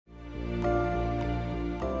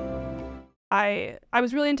I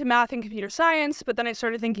was really into math and computer science, but then I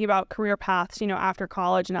started thinking about career paths, you know, after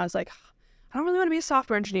college, and I was like, I don't really want to be a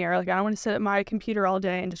software engineer. Like, I don't want to sit at my computer all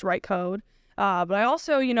day and just write code. But I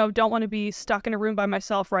also, you know, don't want to be stuck in a room by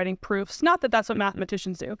myself writing proofs. Not that that's what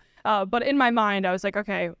mathematicians do. But in my mind, I was like,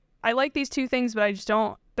 okay, I like these two things, but I just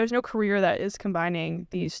don't, there's no career that is combining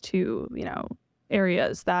these two, you know,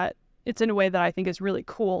 areas that it's in a way that I think is really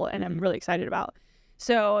cool and I'm really excited about.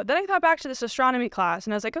 So then I thought back to this astronomy class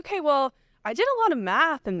and I was like, okay, well, I did a lot of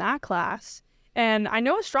math in that class and I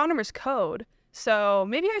know astronomers code. So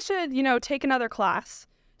maybe I should, you know, take another class.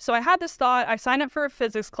 So I had this thought. I signed up for a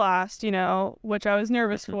physics class, you know, which I was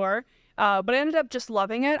nervous for, but I ended up just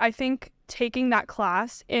loving it. I think taking that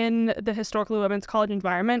class in the historically women's college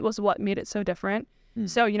environment was what made it so different.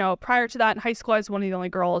 So, you know, prior to that in high school, I was one of the only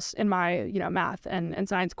girls in my, you know, math and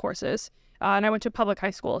science courses. And I went to public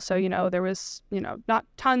high school. So, you know, there was, you know, not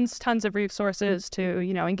tons of resources to,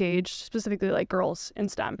 you know, engage specifically like girls in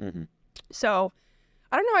STEM. So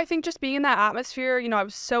I don't know, I think just being in that atmosphere, you know, I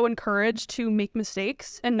was so encouraged to make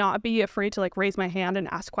mistakes and not be afraid to like raise my hand and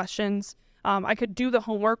ask questions. I could do the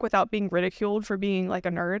homework without being ridiculed for being like a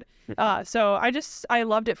nerd. So I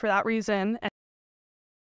loved it for that reason.